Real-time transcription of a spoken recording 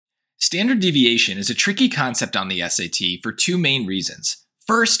Standard deviation is a tricky concept on the SAT for two main reasons.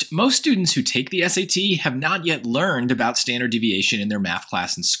 First, most students who take the SAT have not yet learned about standard deviation in their math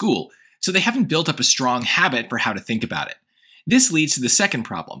class in school, so they haven't built up a strong habit for how to think about it. This leads to the second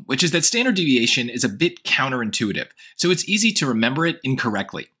problem, which is that standard deviation is a bit counterintuitive, so it's easy to remember it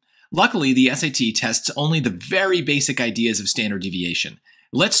incorrectly. Luckily, the SAT tests only the very basic ideas of standard deviation.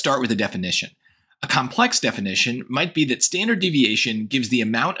 Let's start with a definition. A complex definition might be that standard deviation gives the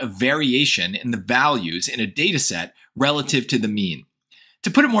amount of variation in the values in a dataset relative to the mean.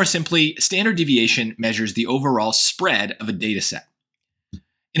 To put it more simply, standard deviation measures the overall spread of a dataset.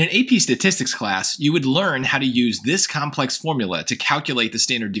 In an AP statistics class, you would learn how to use this complex formula to calculate the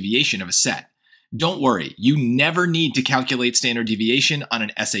standard deviation of a set. Don't worry, you never need to calculate standard deviation on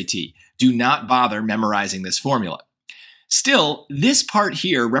an SAT. Do not bother memorizing this formula. Still, this part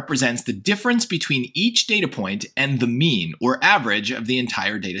here represents the difference between each data point and the mean, or average, of the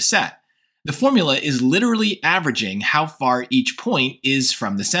entire data set. The formula is literally averaging how far each point is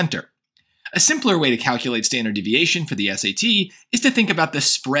from the center. A simpler way to calculate standard deviation for the SAT is to think about the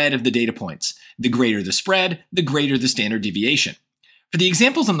spread of the data points. The greater the spread, the greater the standard deviation. For the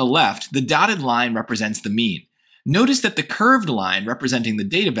examples on the left, the dotted line represents the mean. Notice that the curved line representing the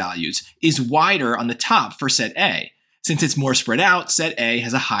data values is wider on the top for set A. Since it's more spread out, set A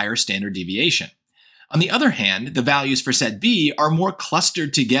has a higher standard deviation. On the other hand, the values for set B are more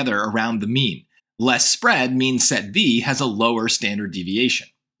clustered together around the mean. Less spread means set B has a lower standard deviation.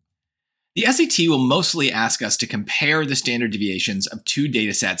 The SAT will mostly ask us to compare the standard deviations of two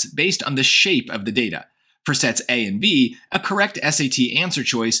datasets based on the shape of the data. For sets A and B, a correct SAT answer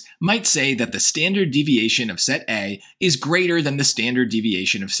choice might say that the standard deviation of set A is greater than the standard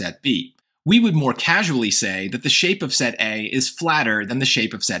deviation of set B. We would more casually say that the shape of set A is flatter than the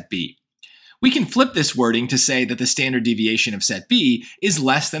shape of set B. We can flip this wording to say that the standard deviation of set B is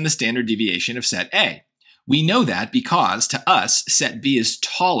less than the standard deviation of set A. We know that because, to us, set B is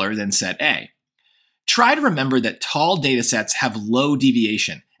taller than set A. Try to remember that tall datasets have low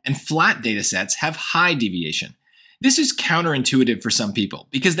deviation, and flat datasets have high deviation. This is counterintuitive for some people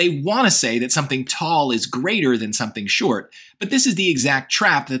because they want to say that something tall is greater than something short, but this is the exact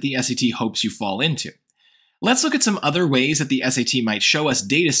trap that the SAT hopes you fall into. Let's look at some other ways that the SAT might show us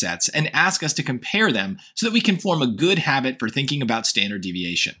datasets and ask us to compare them so that we can form a good habit for thinking about standard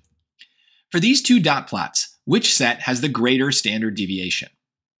deviation. For these two dot plots, which set has the greater standard deviation?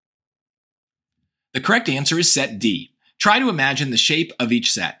 The correct answer is set D. Try to imagine the shape of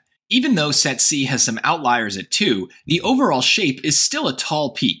each set. Even though set C has some outliers at 2, the overall shape is still a tall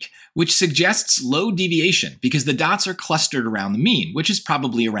peak, which suggests low deviation because the dots are clustered around the mean, which is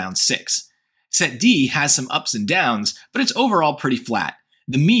probably around 6. Set D has some ups and downs, but it's overall pretty flat.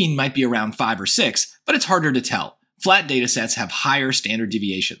 The mean might be around 5 or 6, but it's harder to tell. Flat datasets have higher standard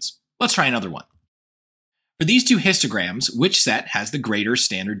deviations. Let's try another one. For these two histograms, which set has the greater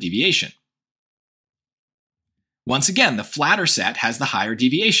standard deviation? Once again, the flatter set has the higher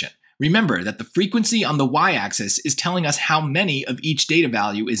deviation. Remember that the frequency on the y-axis is telling us how many of each data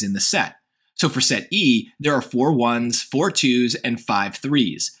value is in the set. So for set E, there are 4 1s, 4 2s, and 5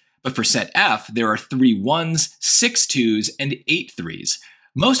 3s. But for set F, there are 3 1s, 6 2s, and 8 3s.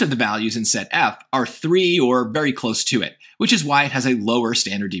 Most of the values in set F are 3 or very close to it, which is why it has a lower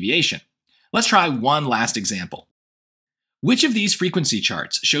standard deviation. Let's try one last example. Which of these frequency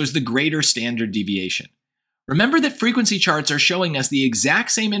charts shows the greater standard deviation? Remember that frequency charts are showing us the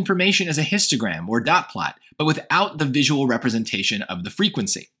exact same information as a histogram or dot plot, but without the visual representation of the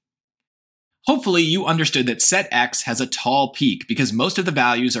frequency. Hopefully you understood that set X has a tall peak because most of the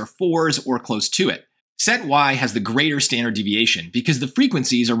values are 4s or close to it. Set Y has the greater standard deviation because the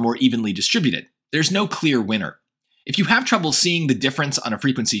frequencies are more evenly distributed. There's no clear winner. If you have trouble seeing the difference on a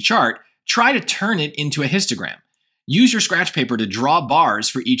frequency chart, try to turn it into a histogram. Use your scratch paper to draw bars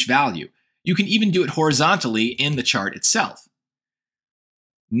for each value. You can even do it horizontally in the chart itself.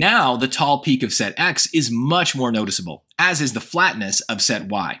 Now the tall peak of set X is much more noticeable, as is the flatness of set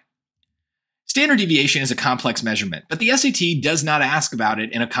Y. Standard deviation is a complex measurement, but the SAT does not ask about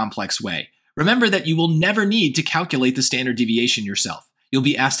it in a complex way. Remember that you will never need to calculate the standard deviation yourself. You'll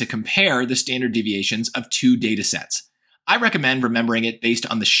be asked to compare the standard deviations of two datasets. I recommend remembering it based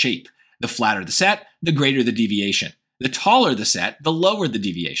on the shape. The flatter the set, the greater the deviation. The taller the set, the lower the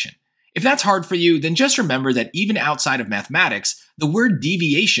deviation. If that's hard for you, then just remember that even outside of mathematics, the word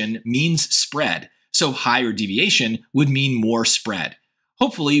deviation means spread, so higher deviation would mean more spread.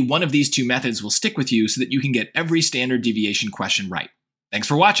 Hopefully, one of these two methods will stick with you so that you can get every standard deviation question right. Thanks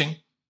for watching.